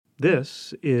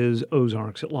This is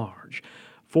Ozarks at Large.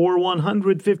 For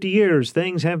 150 years,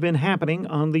 things have been happening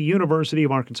on the University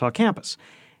of Arkansas campus.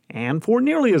 And for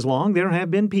nearly as long, there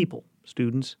have been people,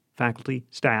 students, faculty,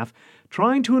 staff,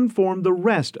 trying to inform the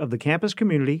rest of the campus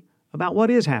community about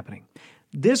what is happening.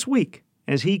 This week,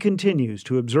 as he continues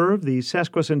to observe the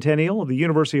sesquicentennial of the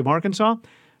University of Arkansas,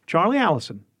 Charlie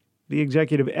Alison, the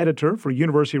executive editor for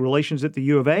University Relations at the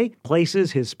U of A,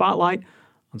 places his spotlight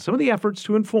on some of the efforts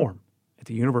to inform at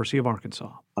the University of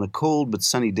Arkansas. On a cold but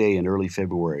sunny day in early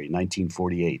February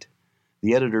 1948,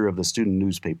 the editor of the student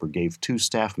newspaper gave two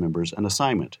staff members an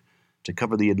assignment to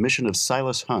cover the admission of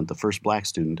Silas Hunt, the first black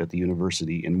student at the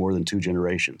university in more than 2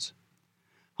 generations.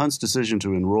 Hunt's decision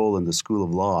to enroll in the School of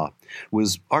Law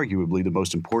was arguably the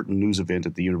most important news event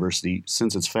at the university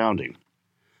since its founding.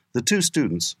 The two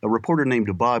students, a reporter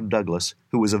named Bob Douglas,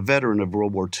 who was a veteran of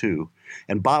World War II,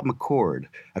 and Bob McCord,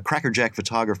 a crackerjack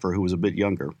photographer who was a bit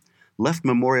younger, left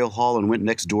Memorial Hall and went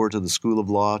next door to the School of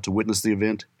Law to witness the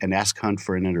event and ask Hunt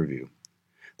for an interview.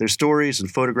 Their stories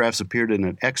and photographs appeared in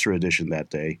an extra edition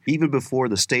that day, even before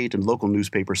the state and local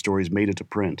newspaper stories made it to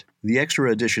print. The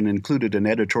extra edition included an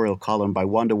editorial column by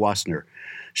Wanda Wassner.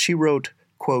 She wrote,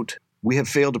 quote, "We have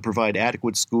failed to provide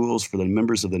adequate schools for the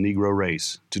members of the Negro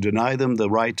race. To deny them the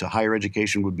right to higher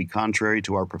education would be contrary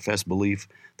to our professed belief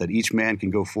that each man can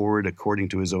go forward according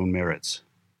to his own merits."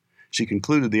 She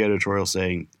concluded the editorial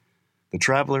saying, "The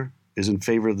Traveler is in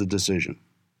favor of the decision."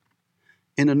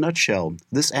 In a nutshell,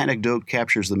 this anecdote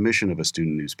captures the mission of a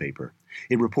student newspaper.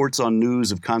 It reports on news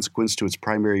of consequence to its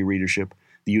primary readership,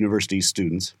 the university's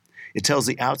students. It tells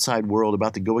the outside world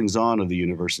about the goings-on of the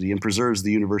university and preserves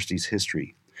the university's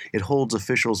history. It holds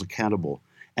officials accountable,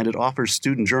 and it offers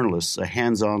student journalists a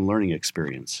hands-on learning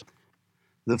experience.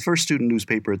 The first student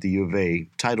newspaper at the U of A,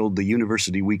 titled the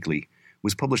University Weekly,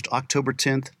 was published October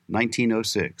 10,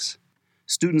 1906.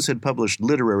 Students had published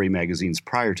literary magazines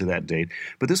prior to that date,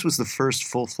 but this was the first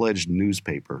full-fledged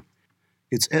newspaper.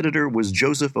 Its editor was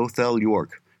Joseph Othell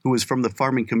York, who was from the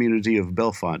farming community of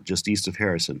Bellefonte, just east of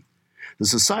Harrison. The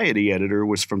society editor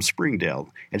was from Springdale,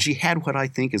 and she had what I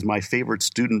think is my favorite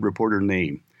student reporter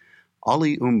name,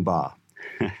 Ali Umba.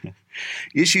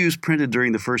 Issues printed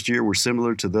during the first year were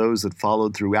similar to those that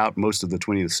followed throughout most of the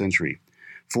 20th century.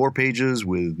 4 pages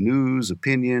with news,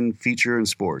 opinion, feature, and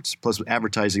sports, plus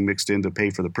advertising mixed in to pay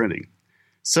for the printing.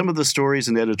 Some of the stories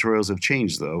and editorials have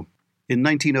changed, though. In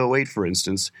 1908, for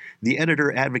instance, the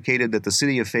editor advocated that the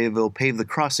city of Fayetteville pave the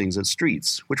crossings at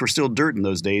streets, which were still dirt in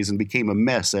those days and became a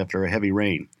mess after a heavy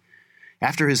rain.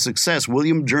 After his success,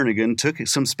 William Jernigan took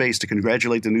some space to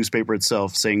congratulate the newspaper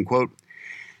itself, saying, quote,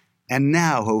 "And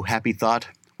now, O happy thought,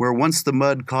 where once the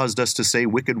mud caused us to say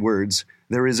wicked words,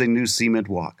 there is a new cement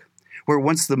walk. Where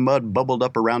once the mud bubbled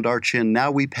up around our chin,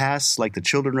 now we pass, like the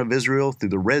children of Israel, through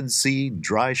the Red Sea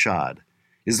dry shod.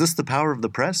 Is this the power of the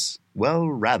press? Well,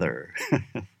 rather."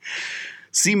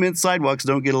 Cement sidewalks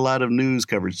don't get a lot of news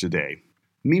coverage today.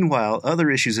 Meanwhile,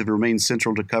 other issues have remained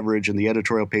central to coverage in the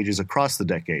editorial pages across the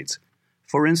decades.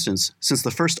 For instance, since the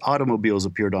first automobiles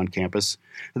appeared on campus,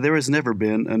 there has never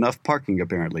been enough parking,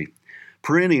 apparently.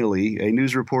 Perennially, a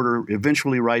news reporter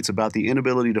eventually writes about the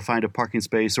inability to find a parking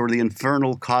space or the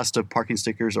infernal cost of parking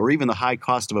stickers or even the high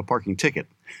cost of a parking ticket.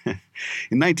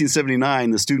 In 1979,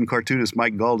 the student cartoonist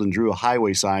Mike Galden drew a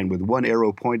highway sign with one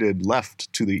arrow pointed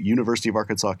left to the University of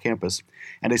Arkansas campus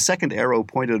and a second arrow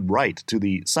pointed right to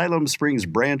the Siloam Springs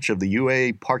branch of the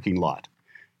UA parking lot.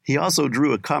 He also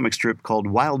drew a comic strip called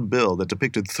Wild Bill that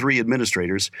depicted 3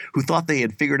 administrators who thought they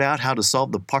had figured out how to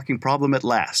solve the parking problem at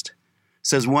last.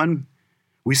 Says one,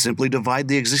 "We simply divide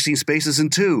the existing spaces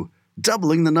in 2,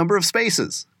 doubling the number of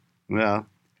spaces." Well,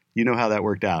 you know how that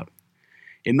worked out.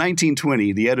 In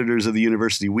 1920, the editors of the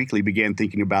University Weekly began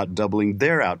thinking about doubling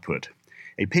their output.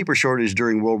 A paper shortage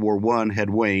during World War I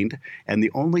had waned, and the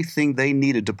only thing they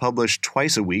needed to publish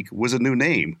twice a week was a new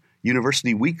name.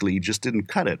 University Weekly just didn't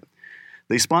cut it.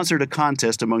 They sponsored a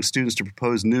contest among students to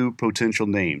propose new potential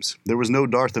names. There was no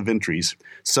dearth of entries.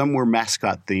 Some were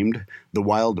mascot-themed, the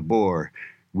Wild Boar,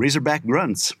 Razorback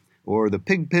Grunts, or the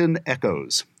Pigpen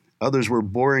Echoes. Others were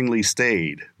boringly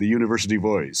staid, the University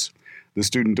Voice, the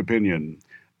Student Opinion,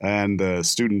 and the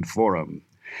Student Forum.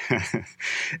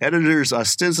 Editors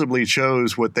ostensibly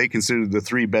chose what they considered the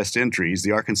 3 best entries,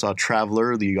 the Arkansas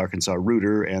Traveler, the Arkansas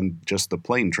Rooter, and just the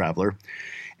plain Traveler,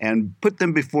 and put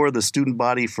them before the student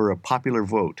body for a popular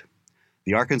vote.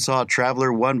 The Arkansas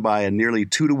Traveler won by a nearly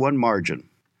 2-to-1 margin.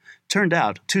 Turned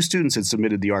out, 2 students had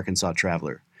submitted the Arkansas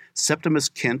Traveler, Septimus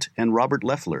Kent and Robert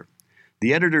Leffler.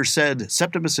 The editor said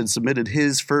Septimus had submitted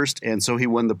his first, and so he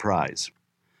won the prize.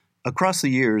 Across the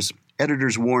years,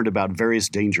 editors warned about various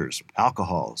dangers,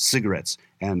 alcohol, cigarettes,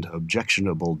 and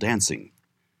objectionable dancing.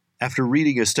 After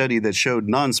reading a study that showed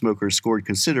non-smokers scored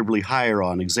considerably higher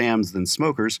on exams than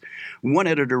smokers, one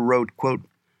editor wrote, quote,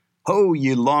 "Ho,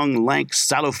 ye long, lank,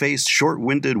 sallow-faced,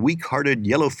 short-winded, weak-hearted,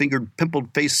 yellow-fingered,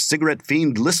 pimpled-faced cigarette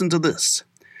fiend, listen to this.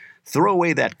 Throw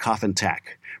away that coffin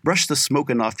tack. Brush the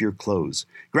smoking off your clothes.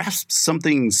 Grasp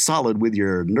something solid with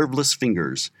your nerveless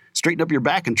fingers. Straighten up your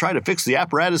back and try to fix the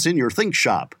apparatus in your think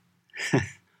shop."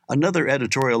 Another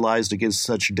editorialized against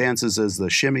such dances as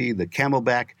the shimmy, the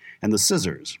camelback, and the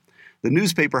scissors. The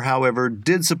newspaper, however,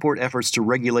 did support efforts to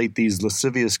regulate these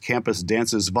lascivious campus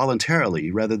dances voluntarily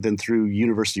rather than through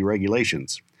university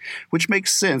regulations, which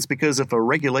makes sense because if a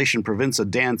regulation prevents a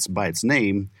dance by its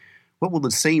name, what will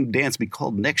the same dance be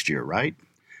called next year, right?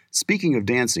 Speaking of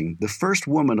dancing, the first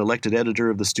woman elected editor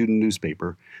of the student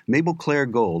newspaper, Mabel Claire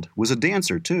Gold, was a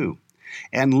dancer too,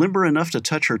 and limber enough to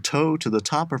touch her toe to the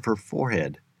top of her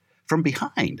forehead, from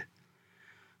behind.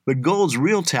 But Gold's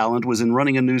real talent was in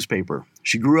running a newspaper.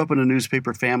 She grew up in a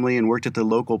newspaper family and worked at the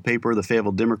local paper, the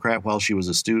Fayetteville Democrat, while she was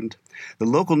a student. The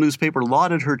local newspaper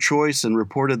lauded her choice and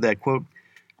reported that, quote,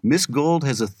 "Miss Gold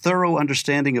has a thorough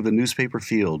understanding of the newspaper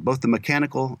field, both the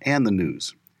mechanical and the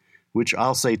news," which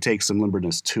I'll say takes some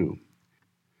limberness too.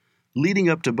 Leading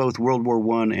up to both World War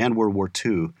I and World War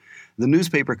II, the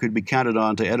newspaper could be counted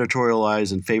on to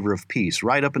editorialize in favor of peace,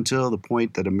 right up until the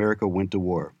point that America went to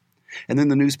war. And then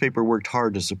the newspaper worked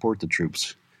hard to support the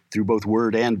troops, through both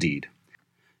word and deed.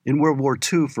 In World War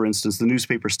II, for instance, the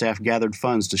newspaper staff gathered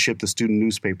funds to ship the student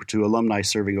newspaper to alumni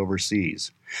serving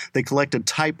overseas. They collected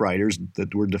typewriters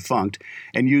that were defunct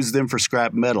and used them for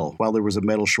scrap metal while there was a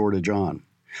metal shortage on.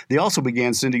 They also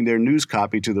began sending their news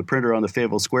copy to the printer on the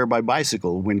Fayetteville Square by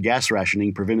bicycle when gas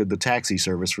rationing prevented the taxi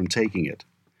service from taking it.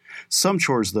 Some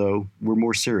chores, though, were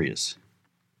more serious.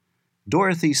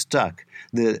 Dorothy Stuck,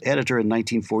 the editor in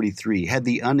 1943, had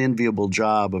the unenviable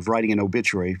job of writing an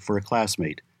obituary for a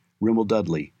classmate, Rimmel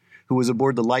Dudley, who was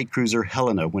aboard the light cruiser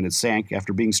Helena when it sank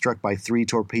after being struck by 3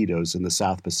 torpedoes in the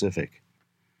South Pacific.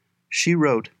 She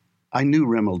wrote, "I knew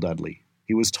Rimmel Dudley.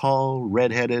 He was tall,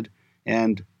 red-headed,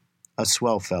 and a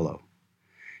swell fellow.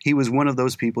 He was one of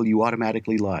those people you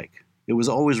automatically like. It was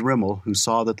always Rimmel who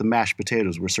saw that the mashed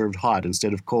potatoes were served hot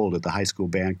instead of cold at the high school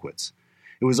banquets.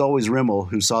 It was always Rimmel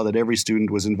who saw that every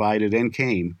student was invited and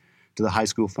came to the high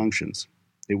school functions.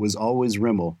 It was always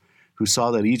Rimmel who saw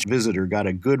that each visitor got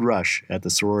a good rush at the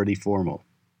sorority formal.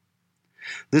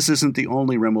 This isn't the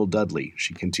only Rimmel Dudley,"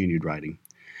 she continued writing.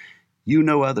 "You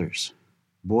know others.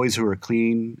 Boys who are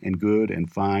clean and good and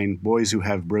fine, boys who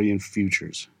have brilliant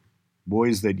futures.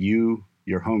 Boys that you,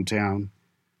 your hometown,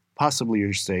 possibly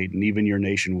your state, and even your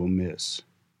nation will miss."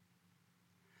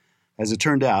 As it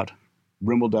turned out,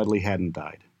 Rimmel Dudley hadn't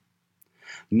died.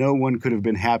 No one could have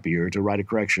been happier to write a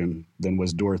correction than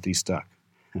was Dorothy Stuck.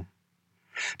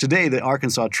 Today, the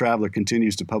Arkansas Traveler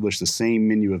continues to publish the same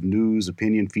menu of news,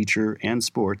 opinion, feature, and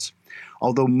sports,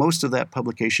 although most of that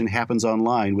publication happens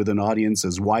online with an audience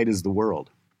as wide as the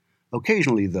world.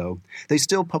 Occasionally, though, they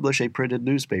still publish a printed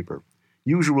newspaper,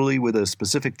 usually with a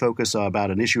specific focus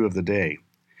about an issue of the day.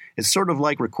 It's sort of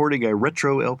like recording a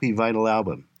retro LP vinyl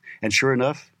album, and sure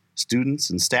enough, students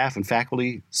and staff and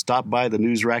faculty stop by the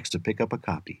news racks to pick up a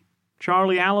copy.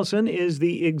 Charlie Alison is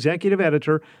the executive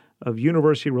editor of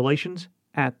University Relations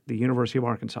at the University of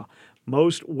Arkansas.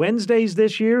 Most Wednesdays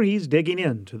this year, he's digging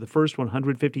into the first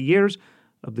 150 years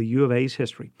of the U of A's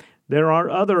history. There are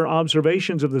other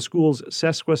observations of the school's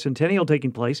sesquicentennial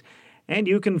taking place, and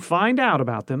you can find out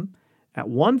about them at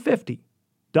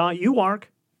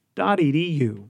 150.uark.edu.